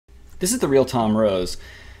This is the real Tom Rose,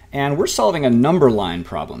 and we're solving a number line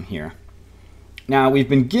problem here. Now, we've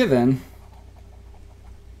been given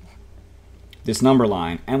this number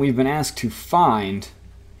line, and we've been asked to find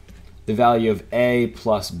the value of a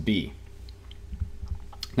plus b.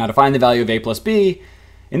 Now, to find the value of a plus b,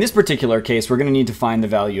 in this particular case, we're going to need to find the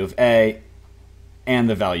value of a and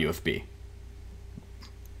the value of b.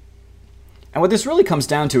 And what this really comes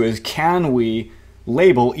down to is, can we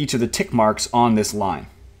label each of the tick marks on this line?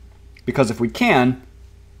 Because if we can,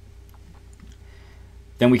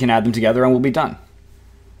 then we can add them together and we'll be done.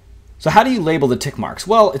 So how do you label the tick marks?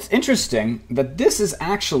 Well, it's interesting that this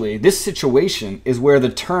situation is where the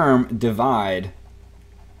term divide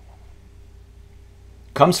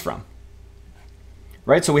comes from.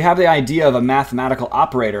 Right? So we have the idea of a mathematical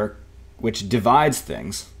operator which divides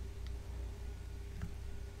things,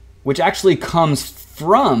 which actually comes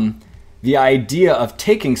from the idea of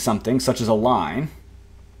taking something, such as a line,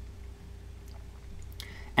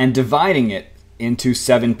 and dividing it into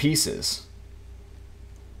 7 pieces.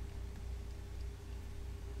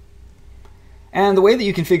 And the way that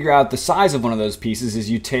you can figure out the size of one of those pieces is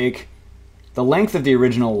you take the length of the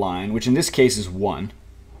original line, which in this case is 1,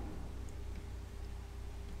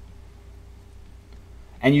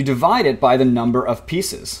 and you divide it by the number of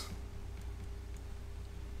pieces.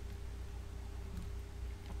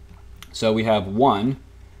 So we have 1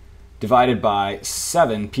 divided by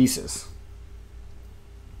 7 pieces.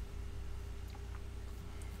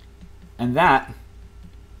 And that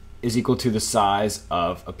is equal to the size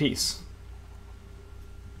of a piece.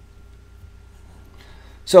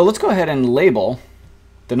 So let's go ahead and label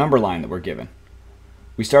the number line that we're given.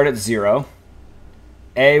 We start at 0.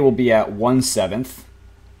 A will be at 1/7.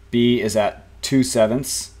 B is at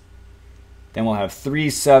 2/7. Then we'll have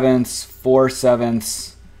 3/7,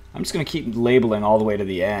 4/7. I'm just going to keep labeling all the way to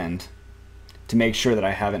the end to make sure that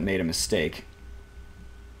I haven't made a mistake.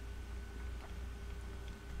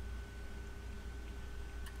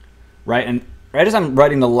 Right, and right as I'm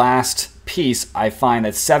writing the last piece, I find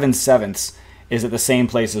that 7/7 is at the same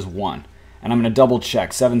place as 1. And I'm going to double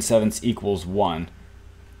check 7/7 equals 1.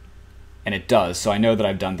 And it does, so I know that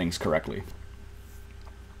I've done things correctly.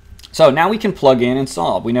 So now we can plug in and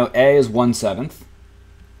solve. We know A is 1/7.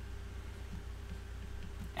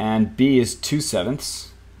 And B is 2/7.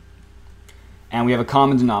 And we have a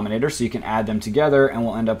common denominator, so you can add them together, and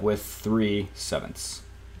we'll end up with 3/7.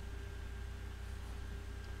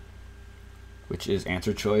 Which is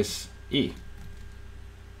answer choice E.